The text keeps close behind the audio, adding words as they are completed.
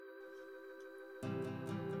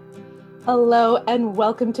Hello and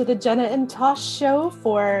welcome to the Jenna and Tosh show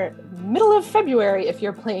for middle of February if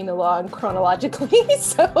you're playing along chronologically.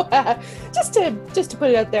 So just to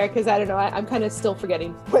put it out there, because I don't know, I'm kind of still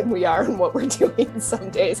forgetting when we are and what we're doing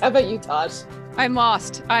some days. How about you, Tosh? I'm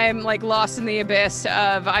lost. I'm like lost in the abyss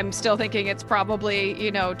of I'm still thinking it's probably,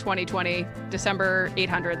 2020, December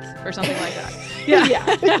 800th or something like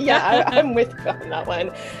that. I'm with you on that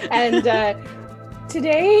one. And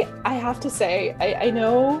today I have to say, I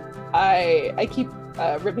know I keep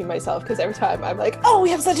ripping myself because every time I'm like, oh, we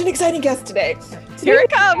have such an exciting guest today. Here it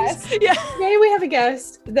comes. Today we have a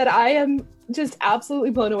guest that I am just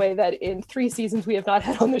absolutely blown away that in 3 seasons we have not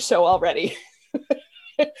had on the show already.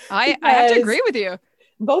 I have to agree with you.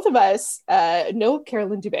 Both of us know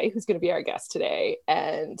Carolyn Dubé, who's going to be our guest today.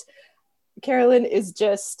 And Carolyn is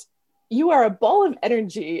just, you are a ball of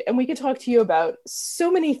energy. And we could talk to you about so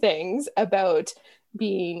many things, about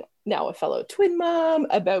being now a fellow twin mom,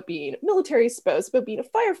 about being a military spouse, about being a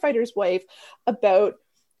firefighter's wife, about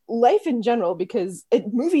life in general, because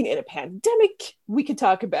moving in a pandemic, we could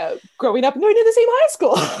talk about growing up and going to the same high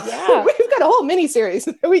school. Yeah. We've got a whole mini series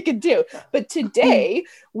that we could do. But today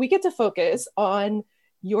we get to focus on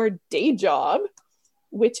your day job,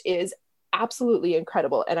 which is absolutely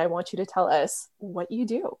incredible. And I want you to tell us what you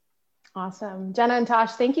do. Awesome. Jenna and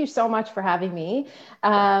Tosh, thank you so much for having me.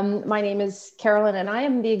 My name is Carolyn, and I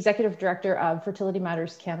am the Executive Director of Fertility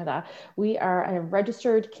Matters Canada. We are a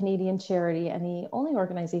registered Canadian charity and the only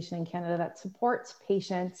organization in Canada that supports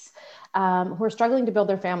patients who are struggling to build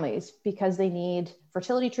their families because they need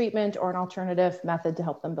fertility treatment or an alternative method to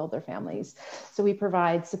help them build their families. So we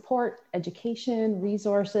provide support, education,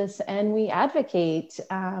 resources, and we advocate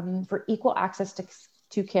for equal access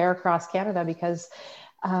to care across Canada because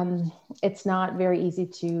it's not very easy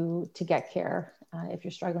to get care if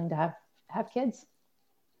you're struggling to have kids.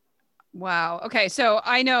 Wow. Okay. So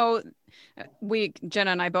I know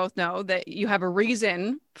Jenna and I both know that you have a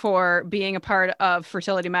reason for being a part of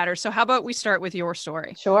Fertility Matters. So how about we start with your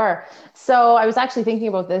story? Sure. So I was actually thinking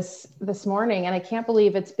about this morning, and I can't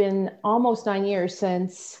believe it's been almost 9 years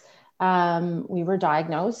since we were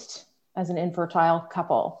diagnosed as an infertile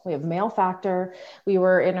couple. We have male factor. We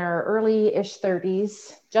were in our early-ish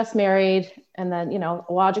 30s, just married. And then, a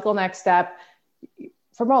logical next step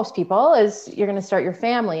for most people is you're going to start your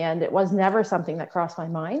family. And it was never something that crossed my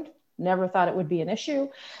mind. Never thought it would be an issue.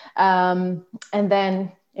 And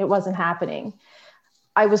then it wasn't happening.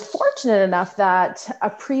 I was fortunate enough that a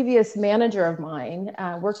previous manager of mine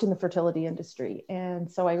worked in the fertility industry.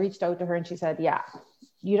 And so I reached out to her and she said, yeah,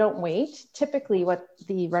 you don't wait. Typically what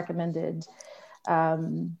the recommended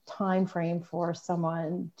time frame for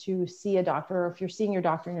someone to see a doctor, or if you're seeing your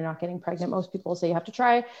doctor and you're not getting pregnant, most people say you have to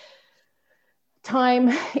try time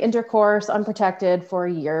intercourse unprotected for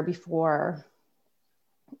a year before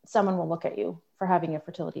someone will look at you for having a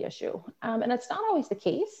fertility issue. And it's not always the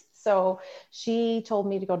case. So she told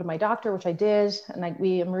me to go to my doctor, which I did. And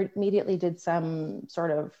we immediately did some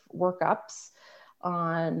sort of workups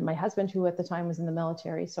on my husband, who at the time was in the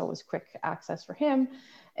military. So it was quick access for him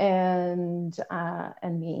and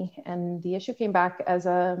me. And the issue came back as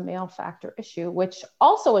a male factor issue, which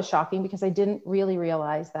also was shocking because I didn't really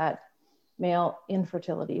realize that male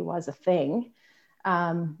infertility was a thing.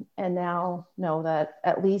 And now know that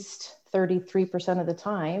at least 33% of the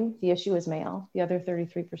time, the issue is male. The other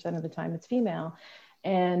 33% of the time, it's female.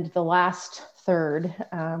 And the last third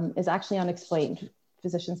is actually unexplained.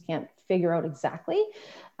 Physicians can't figure out exactly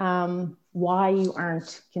why you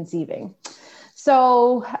aren't conceiving.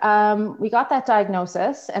 So we got that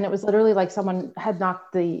diagnosis, and it was literally like someone had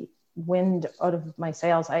knocked the wind out of my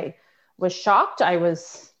sails. I was shocked. I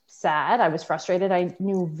was sad. I was frustrated. I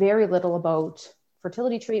knew very little about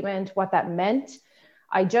fertility treatment, what that meant.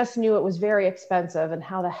 I just knew it was very expensive, and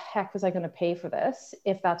how the heck was I going to pay for this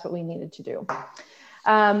if that's what we needed to do?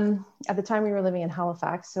 At the time we were living in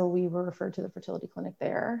Halifax, so we were referred to the fertility clinic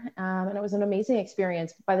there. And it was an amazing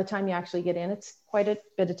experience. By the time you actually get in, it's quite a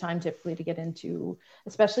bit of time typically to get into,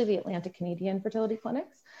 especially the Atlantic Canadian fertility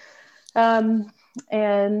clinics.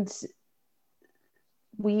 And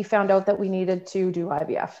we found out that we needed to do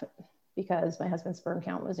IVF because my husband's sperm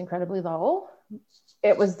count was incredibly low.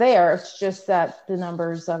 It was there. It's just that the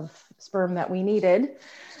numbers of sperm that we needed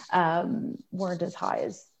weren't as high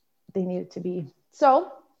as they needed to be.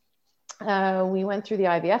 So we went through the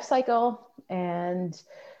IVF cycle and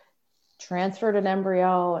transferred an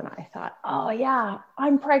embryo. And I thought, oh yeah,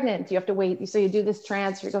 I'm pregnant. You have to wait. So you do this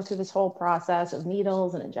transfer, you go through this whole process of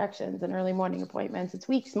needles and injections and early morning appointments. It's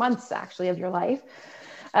weeks, months actually of your life.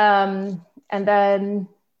 And then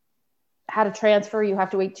had a transfer. You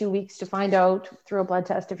have to wait 2 weeks to find out through a blood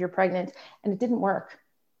test if you're pregnant. And it didn't work.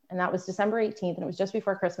 And that was December 18th, and it was just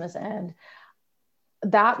before Christmas. And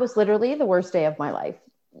that was literally the worst day of my life.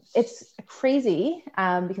 It's crazy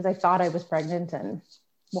because I thought I was pregnant, and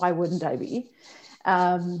why wouldn't I be?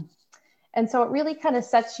 And so it really kind of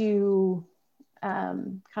sets you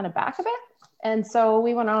kind of back a bit. And so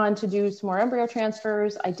we went on to do some more embryo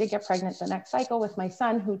transfers. I did get pregnant the next cycle with my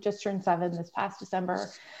son, who just turned 7 this past December.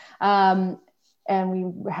 And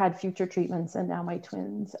we had future treatments, and now my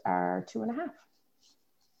twins are 2.5.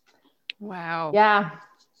 Wow. Yeah.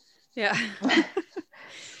 Yeah.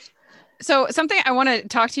 So something I want to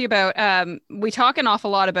talk to you about, we talk an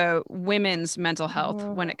awful lot about women's mental health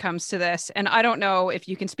when it comes to this. And I don't know if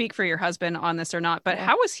you can speak for your husband on this or not, but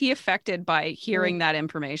how was he affected by hearing that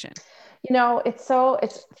information?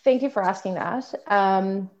 Thank you for asking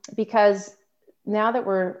that. Because now that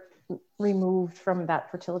we're removed from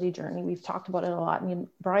that fertility journey, we've talked about it a lot. I mean,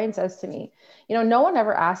 Brian says to me, no one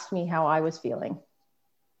ever asked me how I was feeling.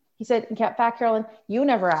 He said, in fact, Carolyn, you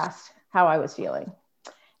never asked how I was feeling.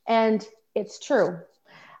 And it's true.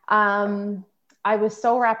 I was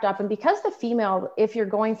so wrapped up. And because the female, if you're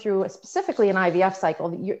going through specifically an IVF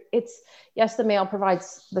cycle, yes, the male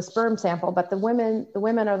provides the sperm sample, but the women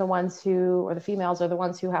are the ones or the females are the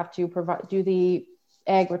ones who have to do the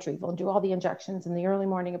egg retrieval and do all the injections and the early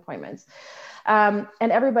morning appointments. And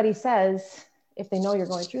everybody says, if they know you're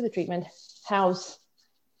going through the treatment, how's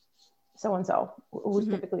so-and-so, who's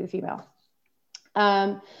typically the female.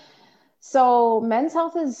 So men's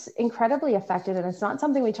health is incredibly affected, and it's not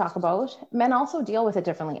something we talk about. Men also deal with it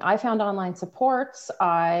differently. I found online supports.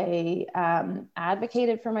 I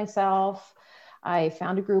advocated for myself. I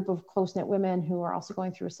found a group of close-knit women who are also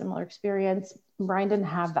going through a similar experience. Brian didn't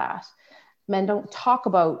have that. Men don't talk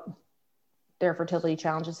about their fertility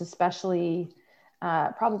challenges, especially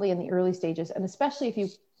probably in the early stages, and especially if you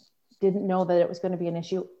didn't know that it was going to be an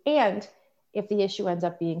issue. And if the issue ends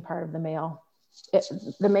up being part of the male,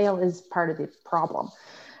 the male is part of the problem.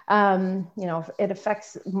 It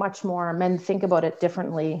affects much more. Men think about it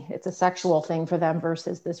differently. It's a sexual thing for them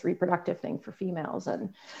versus this reproductive thing for females.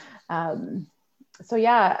 And so,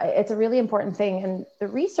 yeah, it's a really important thing. And the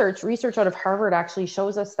research out of Harvard actually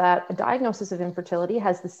shows us that a diagnosis of infertility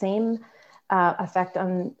has the same effect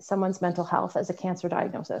on someone's mental health as a cancer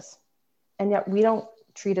diagnosis. And yet we don't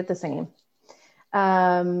treat it the same.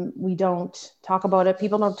 We don't talk about it.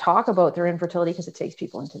 People don't talk about their infertility because it takes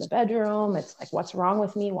people into the bedroom. It's like, what's wrong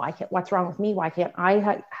with me? What's wrong with me? Why can't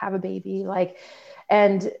I have a baby?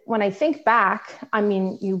 And when I think back, I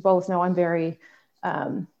mean, you both know I'm very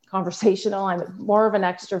conversational. I'm more of an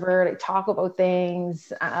extrovert. I talk about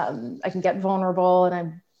things. I can get vulnerable, and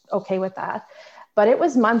I'm okay with that. But it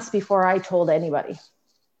was months before I told anybody,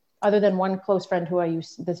 other than one close friend who I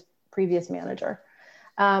used, this previous manager.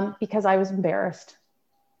 Because I was embarrassed.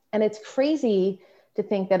 And it's crazy to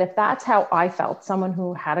think that if that's how I felt, someone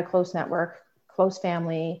who had a close network, close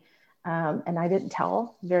family, and I didn't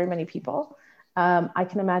tell very many people, I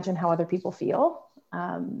can imagine how other people feel,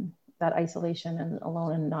 that isolation and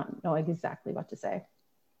alone and not knowing exactly what to say.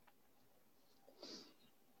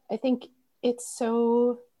 I think it's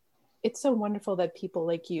so wonderful that people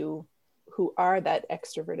like you, who are that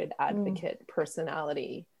extroverted advocate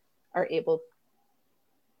personality, are able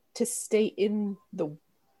to stay in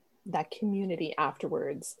that community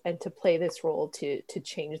afterwards and to play this role to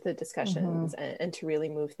change the discussions and to really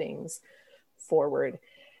move things forward.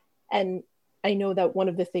 And I know that one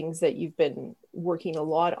of the things that you've been working a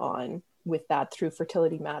lot on with that through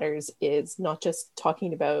Fertility Matters is not just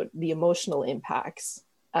talking about the emotional impacts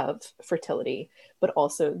of fertility, but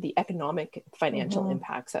also the economic, financial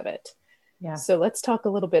impacts of it. Yeah. So let's talk a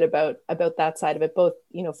little bit about that side of it, both,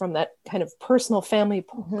 from that kind of personal family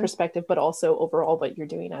perspective, but also overall what you're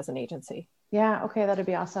doing as an agency. Yeah. Okay. That'd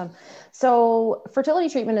be awesome. So fertility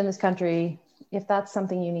treatment in this country, if that's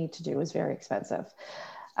something you need to do, is very expensive.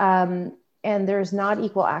 And there's not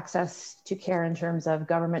equal access to care in terms of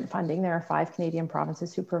government funding. There are 5 Canadian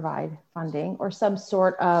provinces who provide funding or some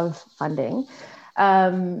sort of funding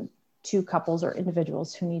to couples or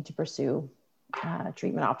individuals who need to pursue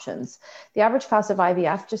treatment options. The average cost of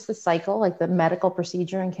IVF, just the cycle, like the medical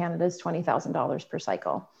procedure in Canada, is $20,000 per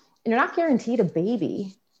cycle. And you're not guaranteed a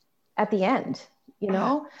baby at the end,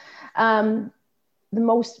 The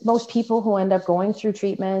most people who end up going through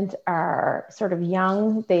treatment are sort of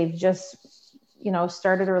young. They've just,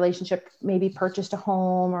 started a relationship, maybe purchased a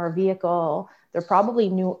home or a vehicle. They're probably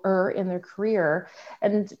newer in their career.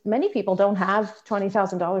 And many people don't have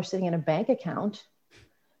 $20,000 sitting in a bank account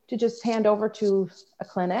to just hand over to a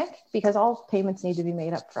clinic, because all payments need to be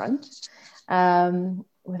made up front. And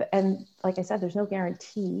like I said, there's no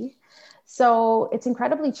guarantee. So it's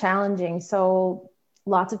incredibly challenging. So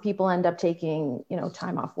Lots of people end up taking,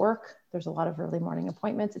 time off work. There's a lot of early morning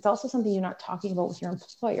appointments. It's also something you're not talking about with your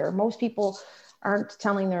employer. Most people aren't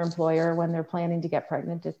telling their employer when they're planning to get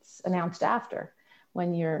pregnant. It's announced after,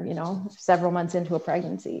 when you're, several months into a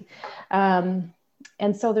pregnancy. And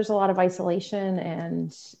so there's a lot of isolation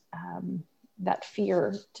and that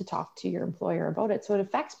fear to talk to your employer about it. So it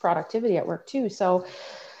affects productivity at work too. So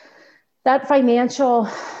that financial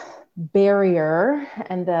barrier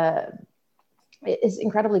is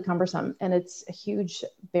incredibly cumbersome, and it's a huge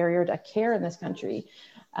barrier to care in this country.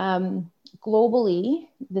 Globally,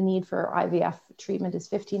 the need for IVF treatment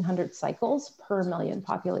is 1,500 cycles per million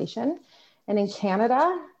population. And in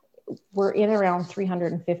Canada, we're in around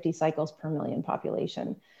 350 cycles per million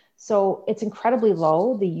population. So it's incredibly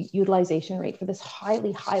low, the utilization rate for this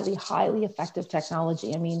highly, highly, highly effective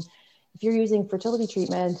technology. I mean, if you're using fertility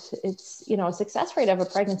treatment, it's, a success rate of a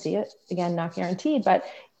pregnancy, again, not guaranteed, but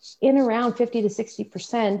in around 50 to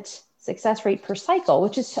 60% success rate per cycle,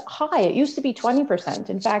 which is high. It used to be 20%.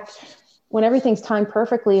 In fact, when everything's timed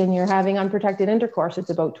perfectly and you're having unprotected intercourse, it's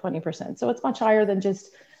about 20%. So it's much higher than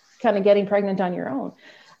just kind of getting pregnant on your own.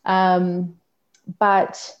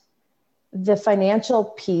 But the financial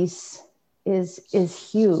piece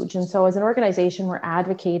is huge. And so as an organization, we're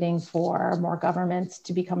advocating for more governments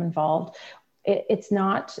to become involved. It's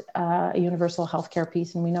not a universal healthcare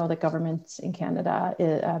piece. And we know that governments in Canada,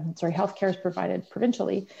 healthcare is provided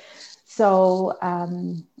provincially. So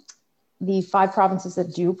the 5 provinces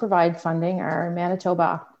that do provide funding are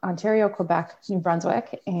Manitoba, Ontario, Quebec, New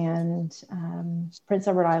Brunswick, and Prince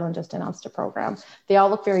Edward Island just announced a program. They all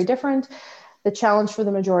look very different. The challenge for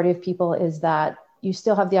the majority of people is that you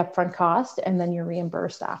still have the upfront cost and then you're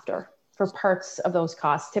reimbursed after for parts of those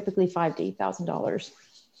costs, typically $5,000 to $8,000.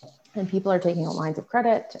 And people are taking out lines of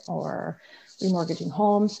credit or remortgaging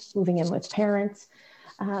homes, moving in with parents,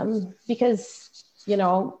 because,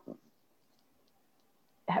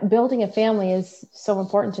 building a family is so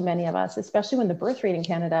important to many of us, especially when the birth rate in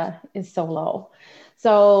Canada is so low.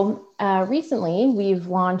 So recently,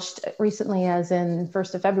 as in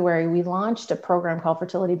 1st of February, we launched a program called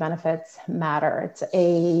Fertility Matter. It's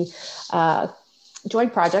a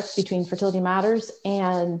joint project between Fertility Matters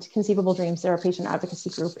and Conceivable Dreams. They're a patient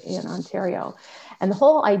advocacy group in Ontario. And the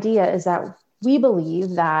whole idea is that we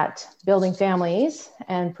believe that building families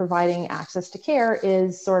and providing access to care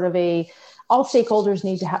is sort of all stakeholders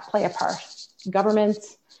need to play a part.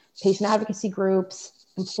 Governments, patient advocacy groups,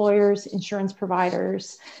 employers, insurance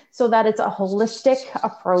providers, so that it's a holistic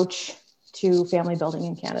approach to family building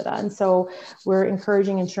in Canada. And so we're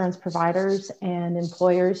encouraging insurance providers and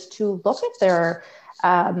employers to look at their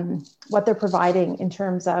what they're providing in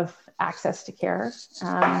terms of access to care.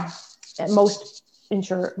 And most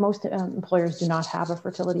employers do not have a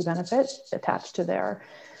fertility benefit attached to their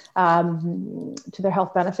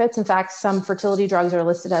health benefits. In fact, some fertility drugs are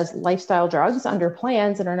listed as lifestyle drugs under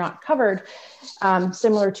plans that are not covered,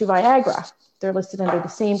 similar to Viagra. They're listed under the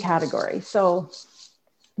same category. So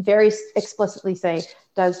very explicitly say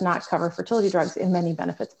does not cover fertility drugs in many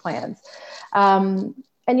benefits plans. And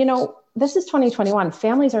this is 2021.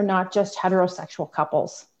 Families are not just heterosexual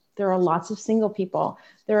couples. There are lots of single people.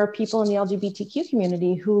 There are people in the LGBTQ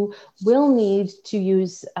community who will need to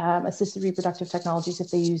use assisted reproductive technologies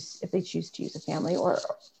if they choose to use a family or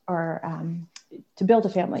to build a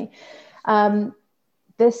family.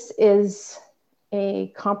 This is a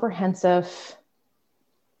comprehensive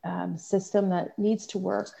system that needs to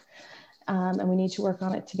work, and we need to work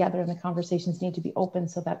on it together. And the conversations need to be open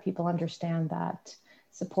so that people understand that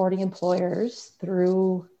supporting employers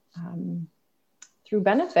through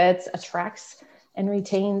benefits attracts and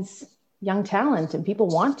retains young talent, and people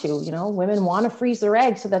want to, women want to freeze their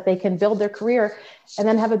eggs so that they can build their career and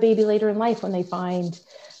then have a baby later in life when they find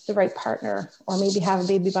the right partner, or maybe have a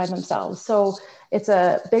baby by themselves. So it's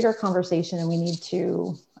a bigger conversation, and we need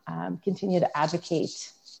to continue to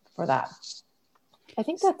advocate for that. I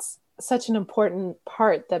think that's such an important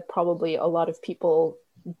part that probably a lot of people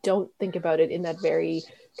don't think about it in that very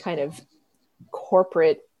kind of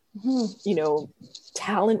corporate,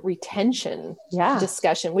 talent retention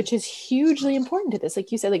discussion, which is hugely important to this.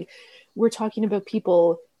 Like you said, like we're talking about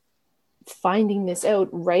people finding this out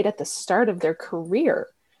right at the start of their career,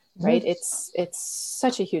 right? It's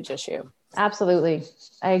such a huge issue. Absolutely.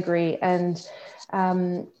 I agree. And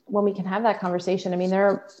when we can have that conversation,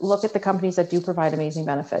 look at the companies that do provide amazing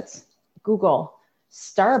benefits. Google,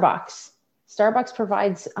 Starbucks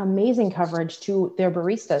provides amazing coverage to their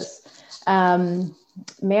baristas.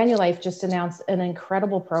 Manulife just announced an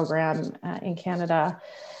incredible program in Canada,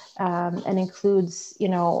 and includes,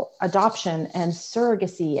 adoption and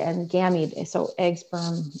surrogacy and gamete, so egg,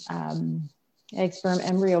 sperm, egg, sperm,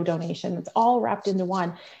 embryo donation. It's all wrapped into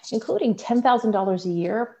one, including $10,000 a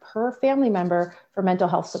year per family member for mental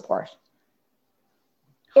health support.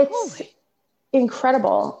 It's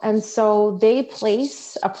incredible. And so they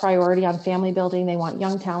place a priority on family building. They want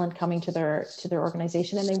young talent coming to their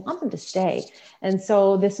organization, and they want them to stay. And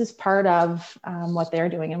so this is part of what they're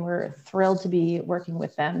doing. And we're thrilled to be working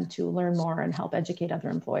with them to learn more and help educate other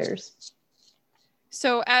employers.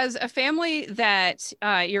 So as a family that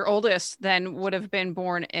your oldest then would have been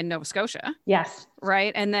born in Nova Scotia. Yes.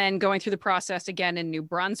 Right. And then going through the process again in New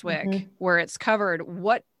Brunswick, where it's covered,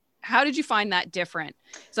 how did you find that different?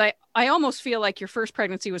 So I almost feel like your first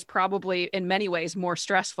pregnancy was probably in many ways more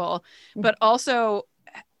stressful, but also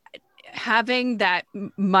having that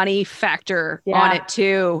money factor on it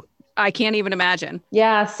too. I can't even imagine.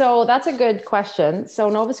 Yeah. So that's a good question. So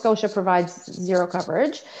Nova Scotia provides zero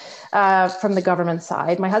coverage from the government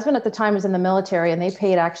side. My husband at the time was in the military, and they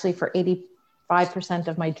paid actually for 85%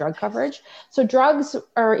 of my drug coverage. So drugs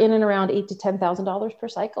are in and around $8,000 to $10,000 per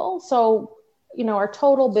cycle. So, our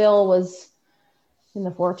total bill was in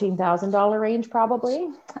the $14,000 range probably.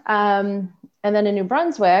 And then in New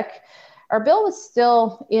Brunswick, our bill was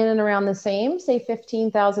still in and around the same, say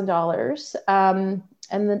 $15,000.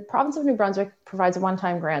 And the province of New Brunswick provides a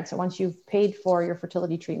one-time grant. So once you've paid for your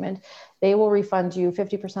fertility treatment, they will refund you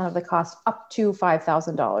 50% of the cost up to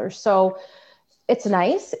 $5,000. So it's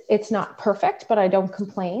nice. It's not perfect, but I don't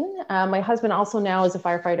complain. My husband also now is a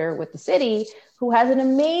firefighter with the city who has an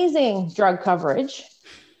amazing drug coverage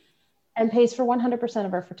and pays for 100%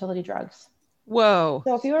 of our fertility drugs. Whoa.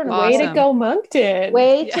 So if you were way to go, Moncton.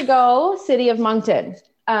 Way to go, City of Moncton.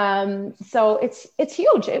 So it's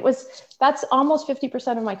huge. That's almost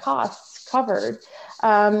 50% of my costs covered.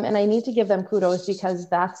 And I need to give them kudos because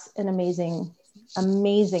that's an amazing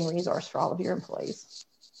resource for all of your employees.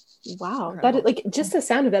 Wow. Incredible. That just the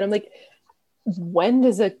sound of that, I'm like, when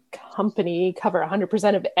does a company cover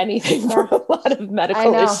 100% of anything for a lot of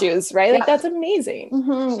medical issues, right? Like that's amazing.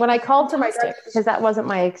 When I called for my drugs, because that wasn't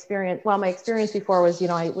my experience. Well, my experience before was,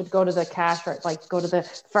 I would go to the cash, or like go to the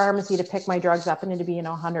pharmacy to pick my drugs up, and it'd be,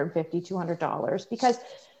 $150, $200 because,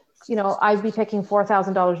 I'd be picking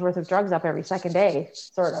 $4,000 worth of drugs up every second day,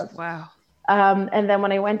 sort of. Wow. And then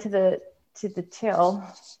when I went to the till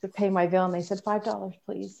to pay my bill, and they said $5,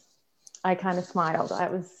 please. I kind of smiled. I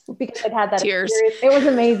was, because I'd had that tears. Experience. It was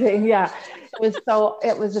amazing. Yeah.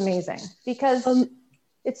 It was amazing because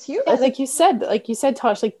it's huge. Like you said,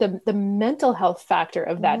 Tosh, like the mental health factor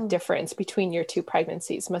of that difference between your two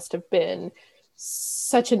pregnancies must have been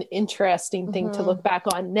such an interesting thing to look back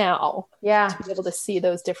on now. Yeah. To be able to see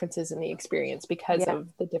those differences in the experience because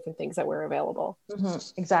of the different things that were available.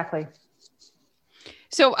 Exactly.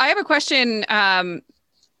 So I have a question.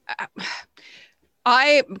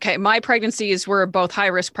 My pregnancies were both high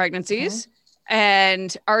risk pregnancies.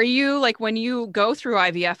 And are you, like, when you go through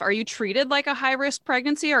IVF, are you treated like a high risk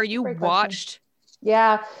pregnancy? Are you watched?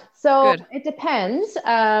 Yeah. So it depends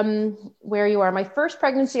where you are. My first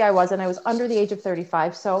pregnancy I was under the age of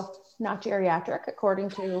 35. So not geriatric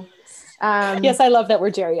according to. Yes. I love that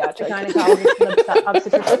we're geriatric.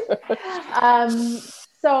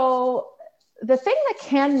 So the thing that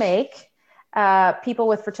can make people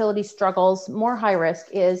with fertility struggles more high risk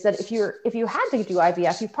is that if you had to do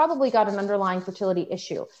IVF, you've probably got an underlying fertility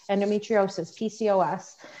issue, endometriosis,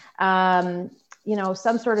 PCOS,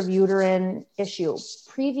 some sort of uterine issue,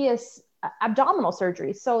 previous abdominal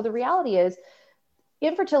surgery. So the reality is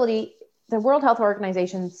infertility, the World Health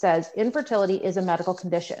Organization says infertility is a medical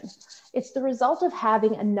condition. It's the result of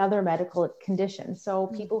having another medical condition. So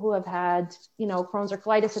people who have had, Crohn's or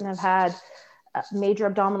colitis and have had major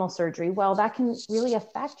abdominal surgery, well, that can really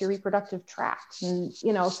affect your reproductive tract. And,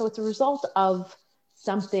 so it's a result of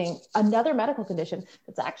another medical condition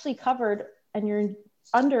that's actually covered, and you're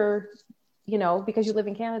under, because you live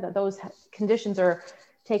in Canada, those conditions are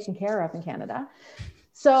taken care of in Canada.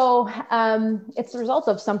 So it's the result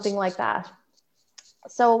of something like that.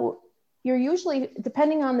 So you're usually,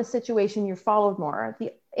 depending on the situation, you're followed more.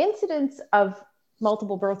 The incidence of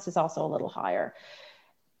multiple births is also a little higher.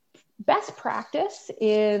 Best practice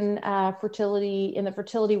in the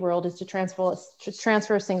fertility world is to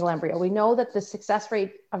transfer a single embryo. We know that the success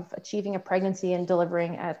rate of achieving a pregnancy and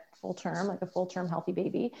delivering at full term, like a full term healthy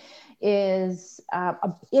baby, is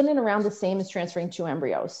in and around the same as transferring two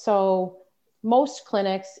embryos. So most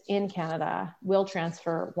clinics in Canada will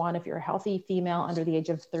transfer one if you're a healthy female under the age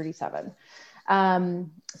of 37.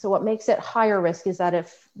 So what makes it higher risk is that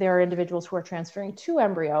if there are individuals who are transferring two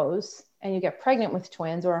embryos and you get pregnant with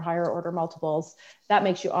twins or higher order multiples, that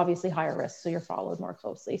makes you obviously higher risk. So you're followed more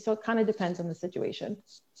closely. So it kind of depends on the situation.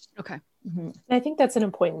 Okay. And I think that's an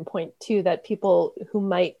important point too, that people who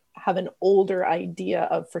might have an older idea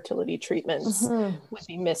of fertility treatments would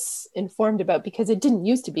be misinformed about, because it didn't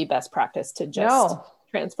used to be best practice to just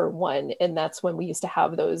transfer one. And that's when we used to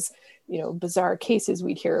have those, bizarre cases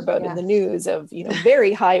we'd hear about in the news of,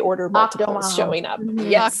 very high order multiples showing up.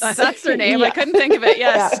 Yes. That's their name. I couldn't think of it.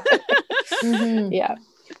 Yes. Yeah.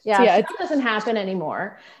 So that doesn't happen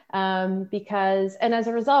anymore. Because, and as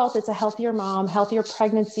a result, it's a healthier mom, healthier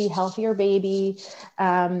pregnancy, healthier baby.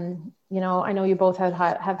 I know you both have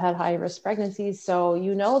had high risk pregnancies. So,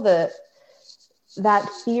 that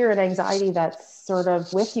fear and anxiety that's sort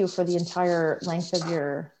of with you for the entire length of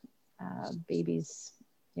your baby's,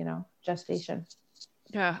 gestation.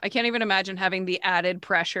 Yeah. I can't even imagine having the added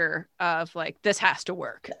pressure of like, this has to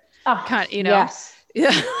work. Yes.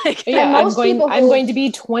 Yeah. I'm going to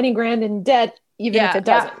be 20 grand in debt, even if it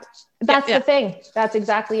doesn't. That's the thing. That's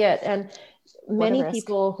exactly it. And many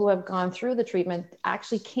people who have gone through the treatment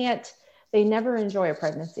actually they never enjoy a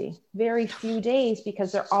pregnancy. Very few days,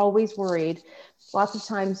 because they're always worried. Lots of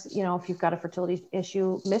times, if you've got a fertility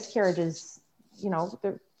issue, miscarriages,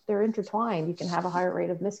 they're intertwined. You can have a higher rate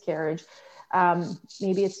of miscarriage.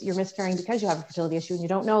 Maybe you're miscarrying because you have a fertility issue and you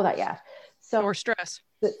don't know that yet. So, or stress.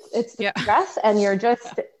 It's the stress, and you're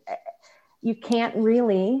just, you can't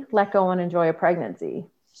really let go and enjoy a pregnancy,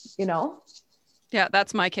 Yeah,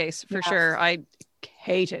 that's my case for sure. I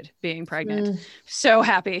hated being pregnant. So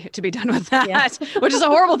happy to be done with that, which is a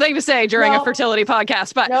horrible thing to say during a fertility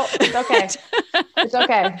podcast, but no, it's okay. It's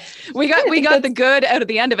okay. We got the good out of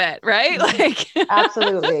the end of it, right? Like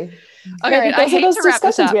absolutely. Okay, I hate to wrap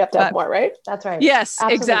this up. We have to have more, right? That's right. Yes,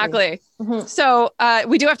 absolutely. Exactly. Mm-hmm. So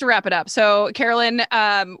we do have to wrap it up. So Carolyn,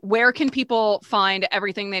 where can people find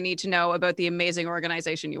everything they need to know about the amazing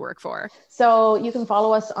organization you work for? So you can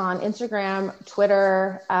follow us on Instagram,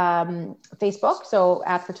 Twitter, Facebook. So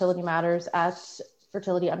at Fertility Matters, at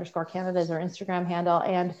fertility_Canada is our Instagram handle,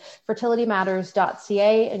 and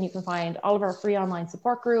fertilitymatters.ca. And you can find all of our free online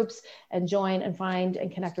support groups and join and find and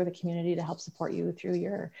connect with a community to help support you through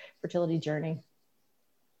your fertility journey.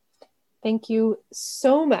 Thank you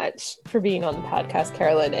so much for being on the podcast,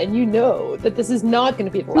 Carolyn. And you know that this is not going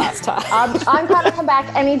to be the last time. I'm going to come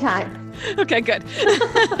back anytime. Okay, good.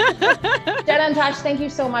 Jenna and Tash, thank you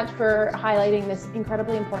so much for highlighting this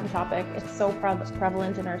incredibly important topic. It's so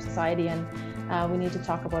prevalent in our society, and we need to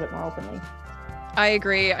talk about it more openly. I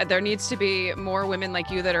agree. There needs to be more women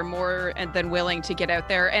like you that are more than willing to get out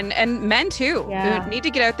there, and men too, who need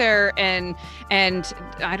to get out there and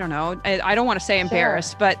I don't know. I don't want to say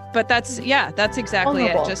embarrassed, but that's exactly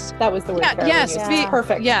vulnerable. It. Just that was the word. Yes.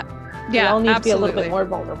 Perfect. Yeah. We all need to be a little bit more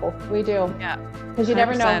vulnerable. We do. Yeah. Because you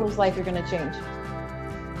never know whose life you're going to change.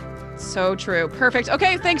 So true. Perfect.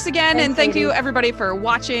 Okay. Thanks again. And thank you everybody for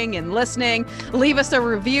watching and listening. Leave us a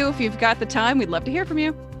review if you've got the time. We'd love to hear from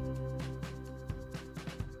you.